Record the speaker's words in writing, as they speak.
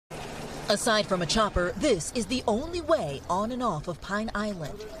Aside from a chopper, this is the only way on and off of Pine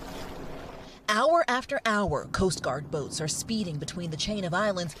Island. Hour after hour, Coast Guard boats are speeding between the chain of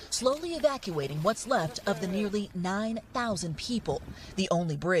islands, slowly evacuating what's left of the nearly 9,000 people. The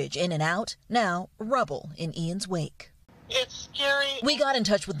only bridge in and out, now rubble in Ian's wake. It's scary. We got in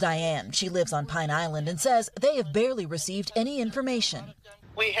touch with Diane. She lives on Pine Island and says they have barely received any information.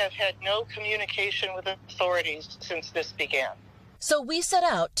 We have had no communication with authorities since this began. So we set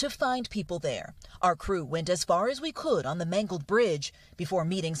out to find people there. Our crew went as far as we could on the mangled bridge before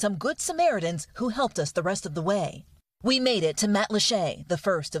meeting some good Samaritans who helped us the rest of the way. We made it to Matlache, the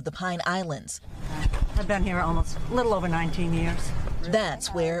first of the Pine Islands. I've been here almost a little over 19 years.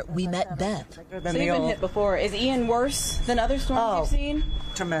 That's where we met Beth. So you've been hit before. Is Ian worse than other storms you've seen?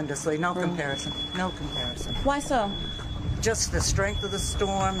 Tremendously. No comparison. No comparison. Why so? Just the strength of the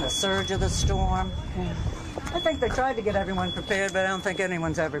storm, the surge of the storm. I think they tried to get everyone prepared, but I don't think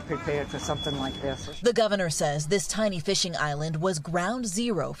anyone's ever prepared for something like this. The governor says this tiny fishing island was ground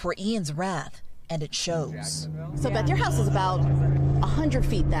zero for Ian's wrath, and it shows. So, Beth, your house is about 100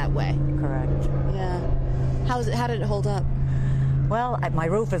 feet that way. Correct. Yeah. How did it hold up? Well, my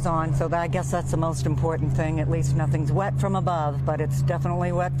roof is on, so I guess that's the most important thing. At least nothing's wet from above, but it's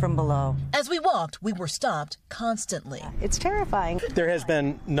definitely wet from below. As we walked, we were stopped constantly. It's terrifying. There has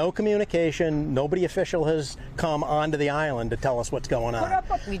been no communication. Nobody official has come onto the island to tell us what's going on.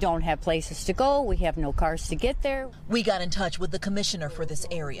 We don't have places to go. We have no cars to get there. We got in touch with the commissioner for this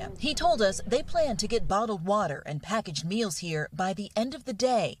area. He told us they plan to get bottled water and packaged meals here by the end of the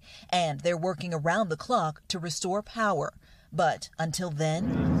day, and they're working around the clock to restore power. But until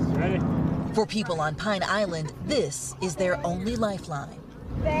then, for people on Pine Island, this is their only lifeline.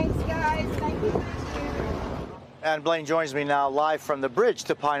 Thanks, guys. Thank you. And Blayne joins me now live from the bridge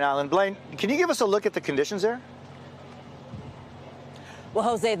to Pine Island. Blayne, can you give us a look at the conditions there? Well,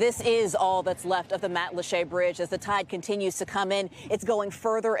 Jose, this is all that's left of the Matlache Bridge. As the tide continues to come in, it's going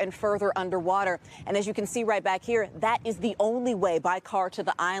further and further underwater. And as you can see right back here, that is the only way by car to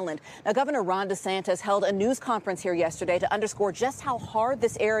the island. Now, Governor Ron DeSantis held a news conference here yesterday to underscore just how hard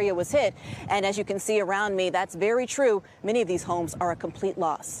this area was hit. And as you can see around me, that's very true. Many of these homes are a complete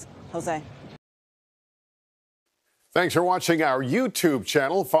loss. Jose. Thanks for watching our YouTube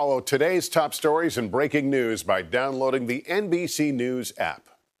channel. Follow today's top stories and breaking news by downloading the NBC News app.